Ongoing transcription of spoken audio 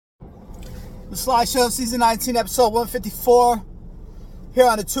The Sly Show S19E154 episode 154. Here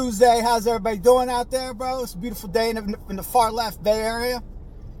on a Tuesday. How's everybody doing out there, bro? It's a beautiful day in the far left Bay Area.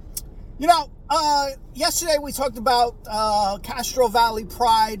 You know, yesterday we talked about Castro Valley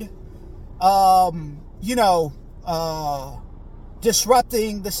Pride,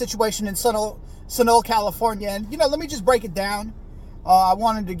 disrupting the situation in Sonoma, California. And, let me just break it down. I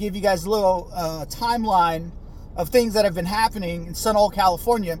wanted to give you guys a little timeline of things that have been happening in Sonoma,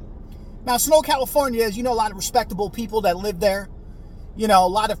 California. Now, Sonoma, California, as you know, a lot of respectable people that live there. A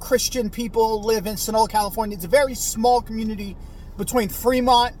lot of Christian people live in Sonoma, California. It's a very small community between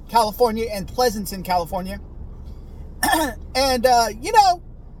Fremont, California, and Pleasanton, California. And,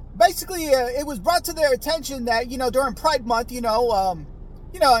 basically, it was brought to their attention that, during Pride Month, anybody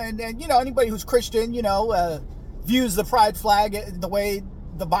who's Christian, views the Pride flag the way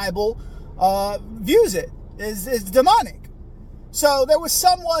the Bible views it, is demonic. So there was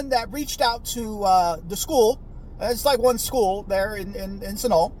someone that reached out to the school. It's like one school there in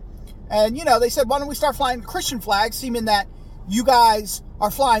Sonoma. And, they said, why don't we start flying the Christian flag, seeming that you guys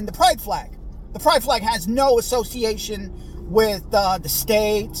are flying the Pride flag. The Pride flag has no association with the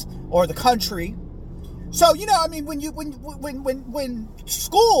state or the country. So, when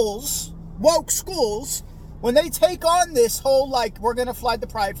schools, woke schools, when they take on this whole, we're going to fly the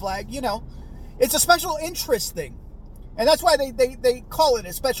Pride flag, it's a special interest thing. And that's why they call it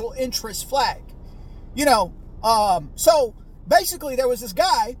a special interest flag. So basically there was this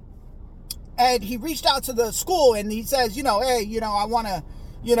guy, and he reached out to the school and he says, hey, I want to,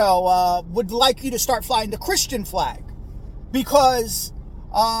 would like you to start flying the Christian flag. Because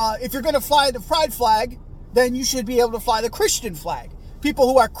if you're going to fly the Pride flag, then you should be able to fly the Christian flag.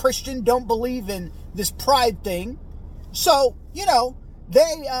 People who are Christian don't believe in this Pride thing. So,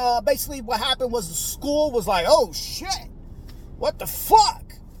 they basically what happened was the school was like, oh shit, what the fuck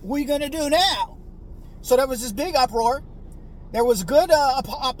we gonna do now? So there was this big uproar. There was good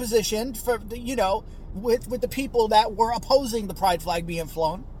opposition for with the people that were opposing the Pride flag being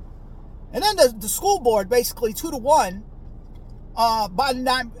flown. And then the school board basically 2-1 by the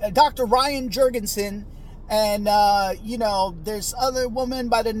name Dr. Ryan Jurgensen and there's other woman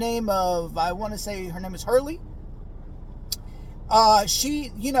by the name of, I want to say her name is Hurley.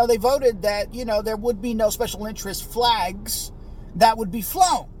 They voted that, there would be no special interest flags that would be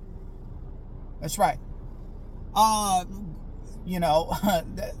flown. That's right. I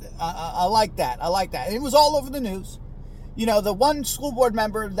like that. I like that. And it was all over the news. The one school board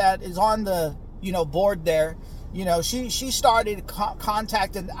member that is on the, board there, she started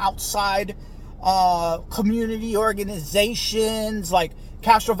contacting outside community organizations like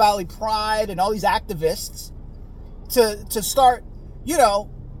Castro Valley Pride and all these activists to start,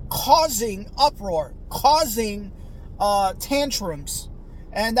 causing uproar, causing tantrums.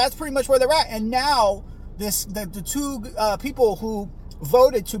 And that's pretty much where they're at. And now the two people who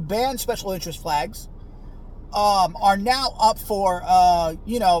voted to ban special interest flags are now up for,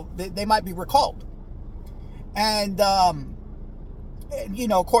 they might be recalled. And, of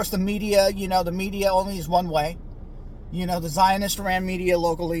course, the media, the media only is one way. The Zionist ran media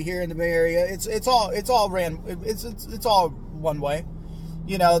locally here in the Bay Area. It's all one way.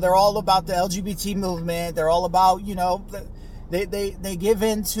 They're all about the LGBT movement. They're all about, they give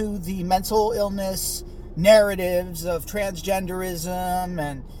in to the mental illness narratives of transgenderism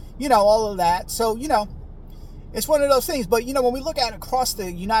and, all of that. So, it's one of those things. But, when we look at it across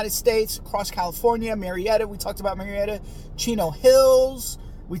the United States, across California, Marietta, we talked about Marietta, Chino Hills,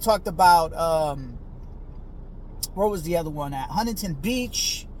 we talked about, where was the other one at? Huntington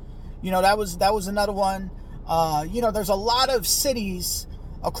Beach. That was another one. There's a lot of cities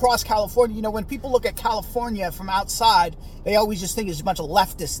across California. When people look at California from outside, they always just think it's a bunch of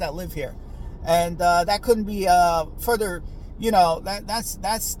leftists that live here. And that couldn't be further,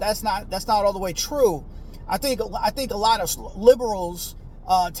 that's not all the way true. I think a lot of liberals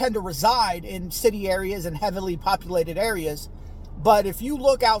tend to reside in city areas and heavily populated areas. But if you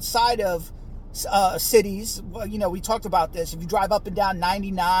look outside of cities, we talked about this. If you drive up and down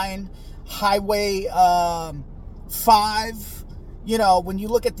 99, Highway 5, when you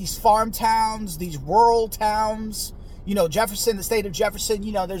look at these farm towns, these rural towns, Jefferson, the state of Jefferson,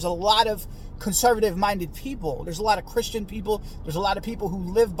 there's a lot of conservative-minded people. There's a lot of Christian people. There's a lot of people who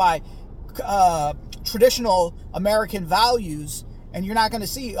live by traditional American values, and you're not going to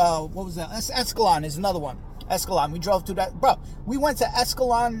see, what was that? Escalon is another one. Escalon. We drove through that. Bro, we went to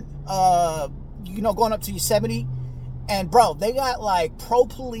Escalon, going up to Yosemite, and bro, they got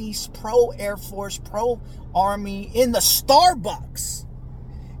pro-police, pro-Air Force, pro-Army in the Starbucks.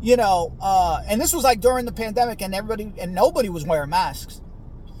 And this was during the pandemic, and nobody was wearing masks.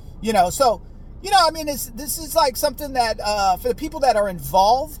 So I mean, this is like something that, for the people that are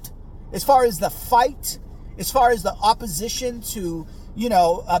involved, as far as the fight, as far as the opposition to,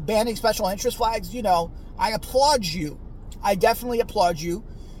 banning special interest flags, I applaud you. I definitely applaud you.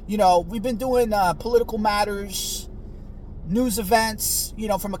 We've been doing political matters, news events,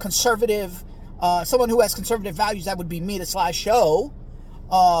 from a conservative, someone who has conservative values. That would be me, the Sly Show.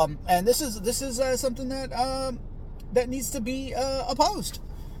 And this is something that needs to be opposed,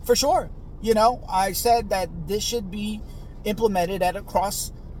 for sure. I said that this should be implemented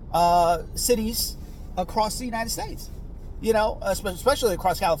across cities across the United States, especially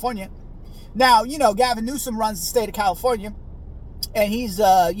across California. Now, Gavin Newsom runs the state of California, and he's,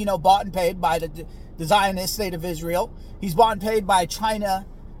 bought and paid by the Zionist state of Israel. He's bought and paid by China,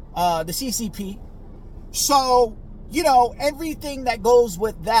 the CCP. So, everything that goes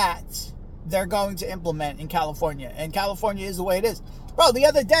with that, they're going to implement in California. And California is the way it is. Bro, the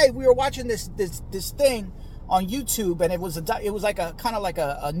other day we were watching this thing on YouTube, and it was like a kind of like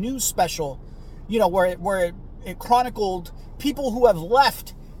a news special, where it chronicled people who have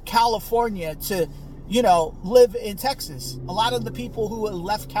left California to, live in Texas. A lot of the people who have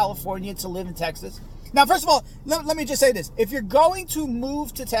left California to live in Texas. Now, first of all, let me just say this. If you're going to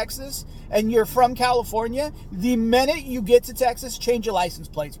move to Texas and you're from California, the minute you get to Texas, change your license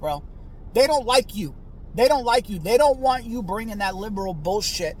plates, bro. They don't like you. They don't like you. They don't want you bringing that liberal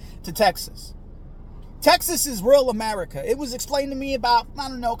bullshit to Texas. Texas is real America. It was explained to me about,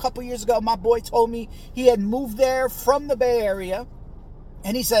 a couple years ago. My boy told me he had moved there from the Bay Area.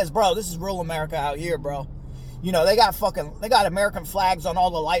 And he says, bro, this is real America out here, bro. They got American flags on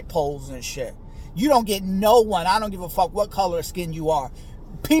all the light poles and shit. You don't get no one. I don't give a fuck what color of skin you are.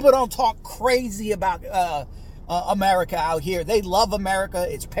 People don't talk crazy about America out here. They love America.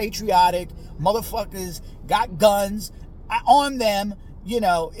 It's patriotic. Motherfuckers got guns on them.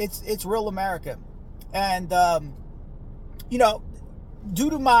 It's real America. And, due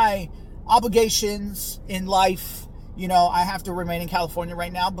to my obligations in life, I have to remain in California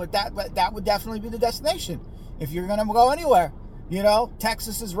right now, but that would definitely be the destination. If you're going to go anywhere,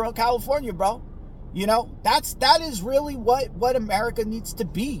 Texas is real California, bro. That is really what America needs to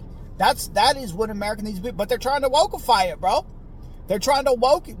be. That is what America needs to be. But they're trying to wokeify it, bro. They're trying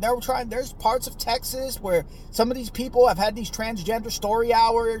to there's parts of Texas where some of these people have had these transgender story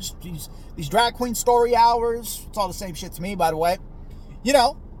hours, these drag queen story hours. It's all the same shit to me, by the way.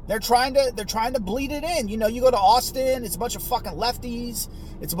 They're trying to bleed it in. You go to Austin, it's a bunch of fucking lefties.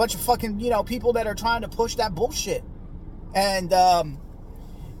 It's a bunch of fucking, people that are trying to push that bullshit. And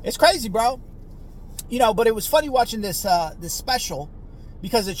it's crazy, bro. But it was funny watching this special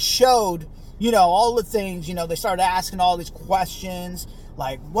because it showed, all the things, they started asking all these questions,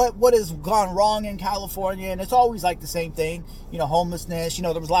 like what has gone wrong in California? And it's always like the same thing, homelessness.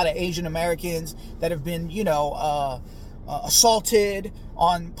 There was a lot of Asian Americans that have been, assaulted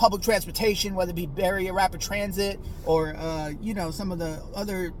on public transportation, whether it be Bay Area Rapid Transit or, some of the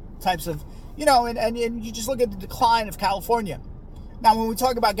other types of, and you just look at the decline of California. Now, when we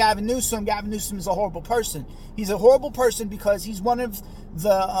talk about Gavin Newsom is a horrible person. He's a horrible person because he's one of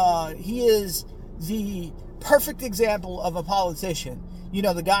he is the perfect example of a politician.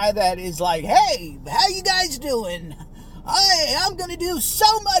 The guy that is like, hey, how you guys doing? I'm going to do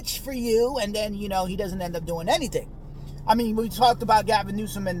so much for you. And then, he doesn't end up doing anything. I mean, we talked about Gavin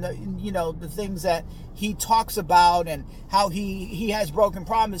Newsom and the things that he talks about and how he has broken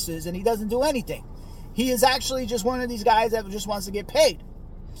promises and he doesn't do anything. He is actually just one of these guys that just wants to get paid.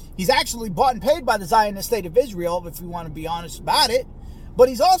 He's actually bought and paid by the Zionist state of Israel, if we want to be honest about it. But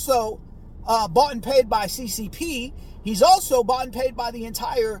he's also bought and paid by CCP. He's also bought and paid by the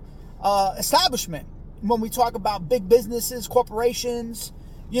entire establishment. When we talk about big businesses, corporations,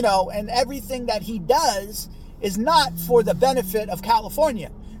 and everything that he does is not for the benefit of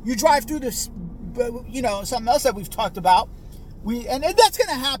California. You drive through this, something else that we've talked about. And that's going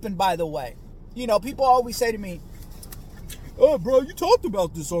to happen, by the way. People always say to me, oh, bro, you talked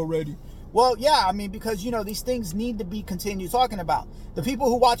about this already. Well, yeah, I mean, because, these things need to be continued talking about. The people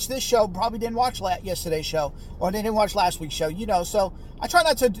who watch this show probably didn't watch yesterday's show, or they didn't watch last week's show, so I try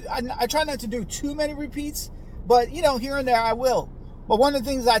not to do too many repeats, but, here and there I will. But one of the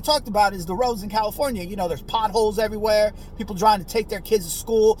things I talked about is the roads in California. There's potholes everywhere, people trying to take their kids to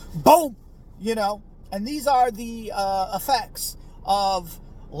school, boom, and these are the effects of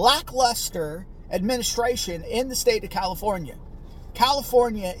lackluster administration in the state of California.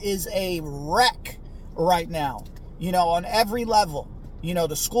 California is a wreck right now, on every level.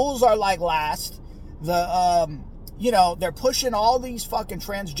 The schools are like last. They're pushing all these fucking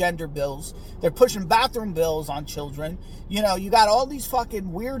transgender bills. They're pushing bathroom bills on children. You got all these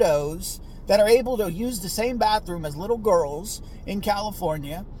fucking weirdos that are able to use the same bathroom as little girls in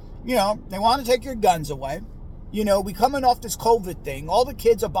California. You know, they want to take your guns away. You know, we coming off this COVID thing. All the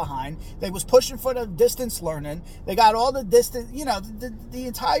kids are behind. They was pushing for the distance learning. They got all the distance, you know, the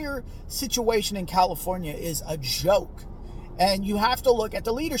entire situation in California is a joke. And you have to look at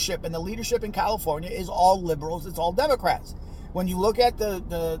the leadership. And the leadership in California is all liberals. It's all Democrats. When you look at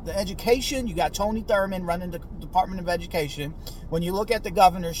the education, you got Tony Thurmond running the Department of Education. When you look at the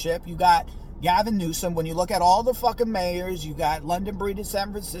governorship, you got Gavin Newsom. When you look at all the fucking mayors, you got London Breed in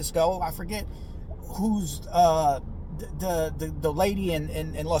San Francisco. I forget who's the lady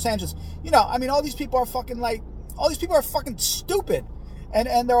in Los Angeles. You know, I mean, all these people are fucking stupid.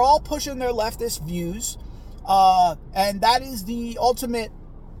 And they're all pushing their leftist views. And that is the ultimate,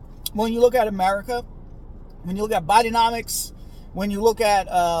 when you look at America, when you look at Bidenomics, when you look at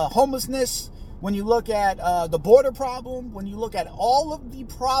homelessness, when you look at the border problem, when you look at all of the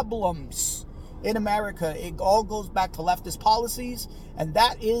problems in America, it all goes back to leftist policies, and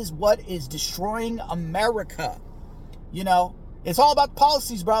that is what is destroying America. You know, it's all about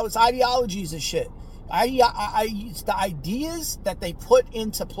policies, bro. It's ideologies and shit. It's the ideas that they put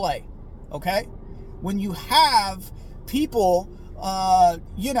into play, okay? When you have people,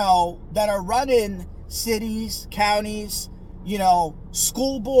 you know, that are running cities, counties, you know,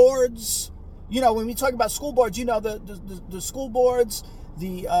 school boards. You know, when we talk about school boards, you know, the school boards,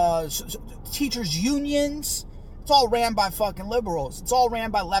 the teachers' unions, it's all ran by fucking liberals. It's all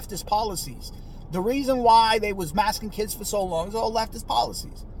ran by leftist policies. The reason why they was masking kids for so long is all leftist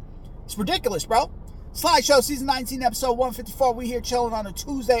policies. It's ridiculous, bro. Sly Show, Season 19, Episode 154. We here chilling on a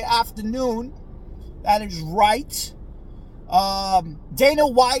Tuesday afternoon. That is right. Dana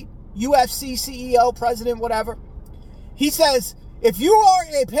White, UFC CEO, president, whatever. He says, if you are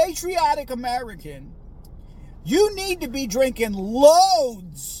a patriotic American, you need to be drinking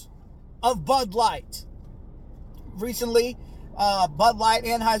loads of Bud Light. Recently, Bud Light,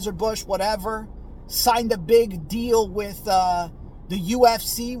 Anheuser-Busch, whatever, signed a big deal with the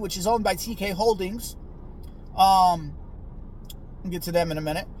UFC, which is owned by TK Holdings. We'll get to them in a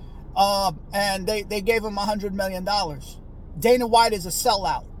minute. And they gave him $100 million. Dana White is a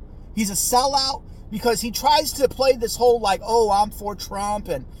sellout. He's a sellout because he tries to play this whole like, oh, I'm for Trump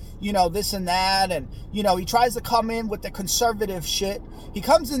and, you know, this and that. And, you know, he tries to come in with the conservative shit. He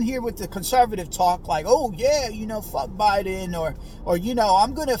comes in here with the conservative talk like, oh, yeah, you know, fuck Biden or you know,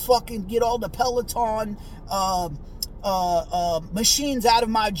 I'm going to fucking get all the Peloton machines out of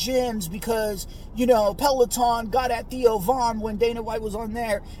my gyms because, you know, Peloton got at Theo Vaughn when Dana White was on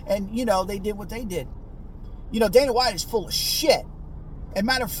there and, you know, they did what they did. You know, Dana White is full of shit. And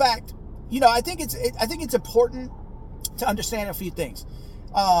matter of fact, you know, I think it's important to understand a few things.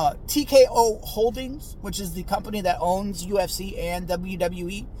 TKO Holdings, which is the company that owns UFC and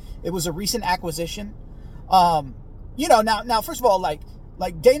WWE, it was a recent acquisition. You know, now first of all, like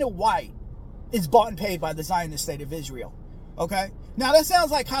Dana White is bought and paid by the Zionist state of Israel. Okay? Now that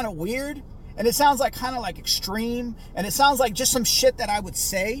sounds like kind of weird, and it sounds like kind of like extreme, and it sounds like just some shit that I would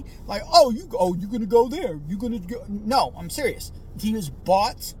say, like, you're gonna go there, you're gonna go. No, I'm serious. He was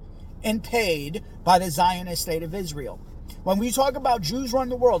bought and paid by the Zionist state of Israel. When we talk about Jews run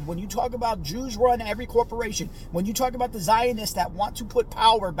the world, when you talk about Jews run every corporation, when you talk about the Zionists that want to put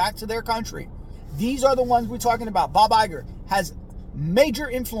power back to their country, these are the ones we're talking about. Bob Iger has major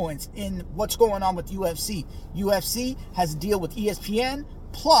influence in what's going on with UFC. UFC has a deal with ESPN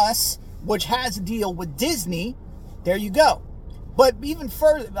Plus, which has a deal with Disney. There you go. But even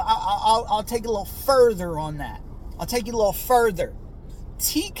further, I'll take it a little further on that. I'll take it a little further.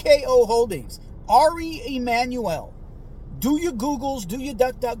 TKO Holdings, Ari Emanuel. Do your Googles, do your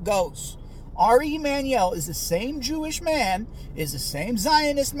DuckDuckGos. Ari Emanuel is the same Jewish man, is the same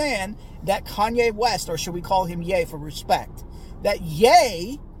Zionist man that Kanye West, or should we call him Ye for respect, that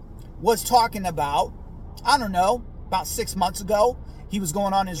Ye was talking about, I don't know, about 6 months ago. He was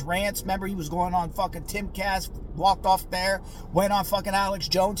going on his rants. Remember, he was going on fucking Timcast, walked off there, went on fucking Alex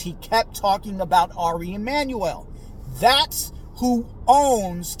Jones. He kept talking about Ari Emanuel. That's who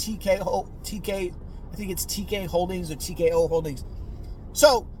owns TK, I think it's TK Holdings or TKO Holdings.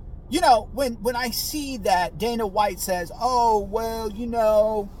 So, you know, when I see that Dana White says, oh, well, you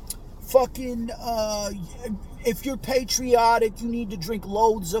know, fucking, if you're patriotic, you need to drink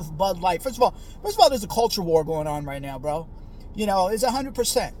loads of Bud Light. First of all, there's a culture war going on right now, bro. You know, it's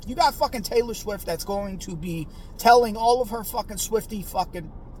 100%. You got fucking Taylor Swift that's going to be telling all of her fucking Swiftie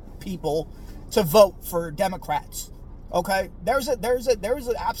fucking people to vote for Democrats. Okay? There's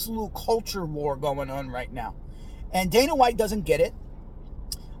an absolute culture war going on right now. And Dana White doesn't get it.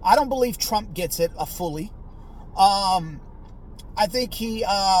 I don't believe Trump gets it fully. I think he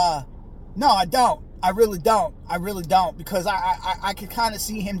No, I don't. I really don't. I really don't, because I could kind of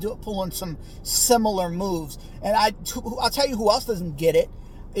see him pulling some similar moves. And I'll tell you who else doesn't get it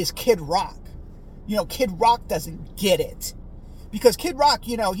is Kid Rock. Kid Rock doesn't get it. Because Kid Rock,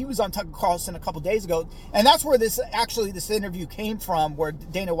 he was on Tucker Carlson a couple days ago, and that's where this interview came from, where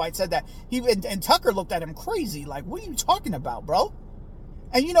Dana White said that. And Tucker looked at him crazy, like, what are you talking about, bro?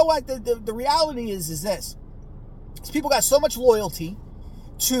 And you know what? The reality is this. People got so much loyalty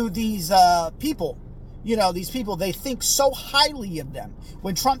to these people. These people, they think so highly of them.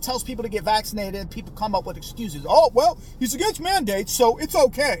 When Trump tells people to get vaccinated, people come up with excuses. Oh, well, he's against mandates, so it's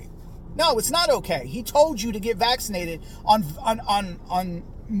okay. No, it's not okay. He told you to get vaccinated on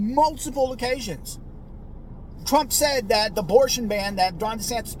multiple occasions. Trump said that the abortion ban that Ron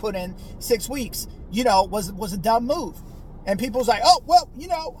DeSantis put in 6 weeks, was a dumb move. And people's like, oh, well,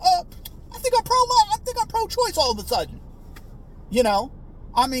 I think I'm pro-law. I think I'm pro-choice all of a sudden.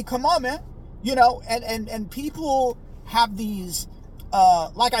 I mean, come on, man. And people have these,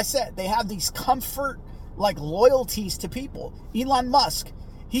 like I said, they have these comfort, like, loyalties to people. Elon Musk,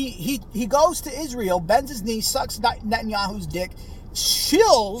 he goes to Israel, bends his knee, sucks Netanyahu's dick,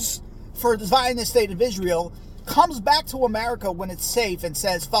 chills for the Zionist state of Israel, comes back to America when it's safe and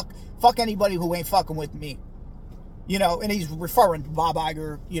says, fuck anybody who ain't fucking with me. And he's referring to Bob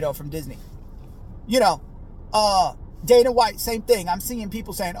Iger, from Disney. Dana White, same thing. I'm seeing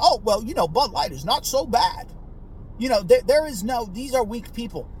people saying, oh, well, Bud Light is not so bad. There is these are weak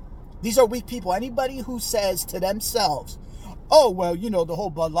people. These are weak people. Anybody who says to themselves, oh, well, the whole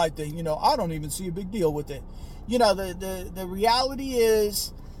Bud Light thing, I don't even see a big deal with it. The reality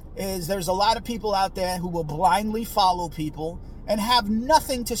is there's a lot of people out there who will blindly follow people and have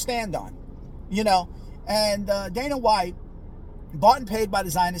nothing to stand on, And Dana White, bought and paid by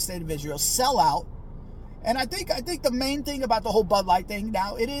the Zionist state of Israel, sell out. And I think the main thing about the whole Bud Light thing,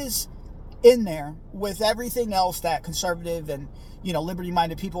 now it is in there with everything else that conservative and,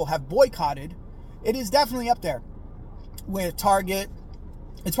 liberty-minded people have boycotted. It is definitely up there with Target.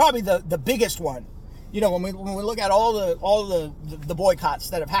 It's probably the biggest one. When we look at all the boycotts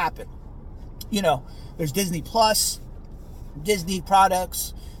that have happened, there's Disney Plus, Disney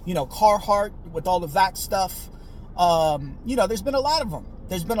products, Carhartt with all the vax stuff. There's been a lot of them.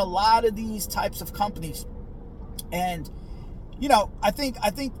 There's been a lot of these types of companies. And, I think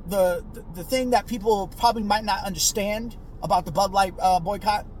the thing that people probably might not understand about the Bud Light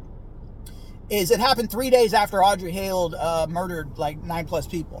boycott is it happened 3 days after Audrey Hale murdered like 9+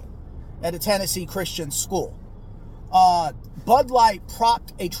 people at a Tennessee Christian school. Bud Light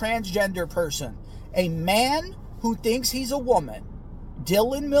propped a transgender person, a man who thinks he's a woman,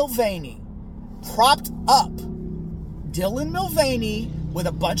 Dylan Mulvaney, propped up Dylan Mulvaney with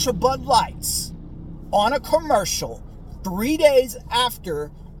a bunch of Bud Lights on a commercial 3 days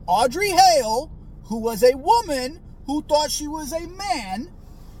after Audrey Hale, who was a woman who thought she was a man,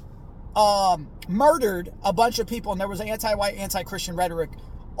 murdered a bunch of people, and there was anti-white, anti-Christian rhetoric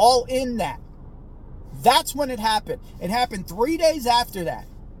all in that. That's when it happened. It happened 3 days after that.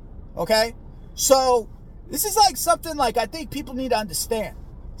 Okay? So, this is like something like I think people need to understand.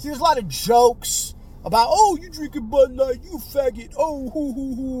 See, there's a lot of jokes about, oh, you drinking Bud Light, you faggot, oh,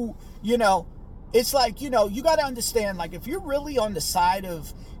 hoo. It's like, you got to understand, like, if you're really on the side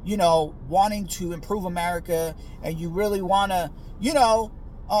of, wanting to improve America and you really want to,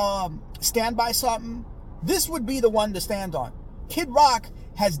 stand by something, this would be the one to stand on. Kid Rock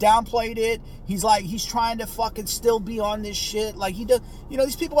has downplayed it. He's trying to fucking still be on this shit. Like, he does,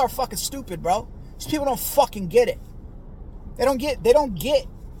 these people are fucking stupid, bro. These people don't fucking get it. They don't get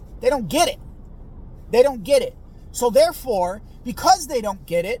it. So therefore, because they don't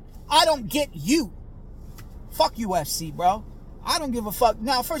get it, I don't get you. Fuck UFC, bro. I don't give a fuck.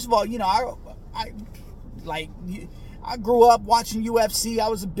 Now, first of all, I grew up watching UFC. I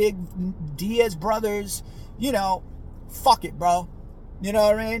was a big Diaz brothers. Fuck it, bro. You know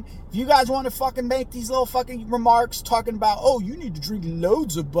what I mean? If you guys want to fucking make these little fucking remarks talking about, oh, you need to drink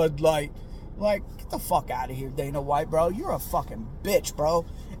loads of Bud Light. Like, get the fuck out of here, Dana White, bro. You're a fucking bitch, bro.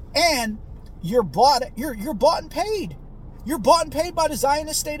 And you're bought and paid. You're bought and paid by the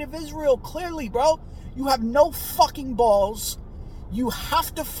Zionist state of Israel, clearly, bro. You have no fucking balls. You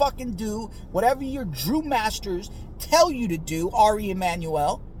have to fucking do whatever your Drew Masters tell you to do, Ari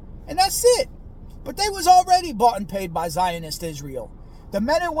Emanuel, and that's it. But they was already bought and paid by Zionist Israel. The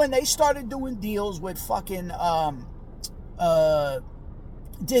minute when they started doing deals with fucking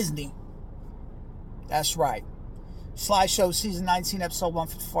Disney. That's right. Sly Show Season 19, Episode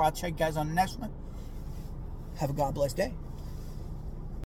 154. I'll check you guys on the next one. Have a God bless day.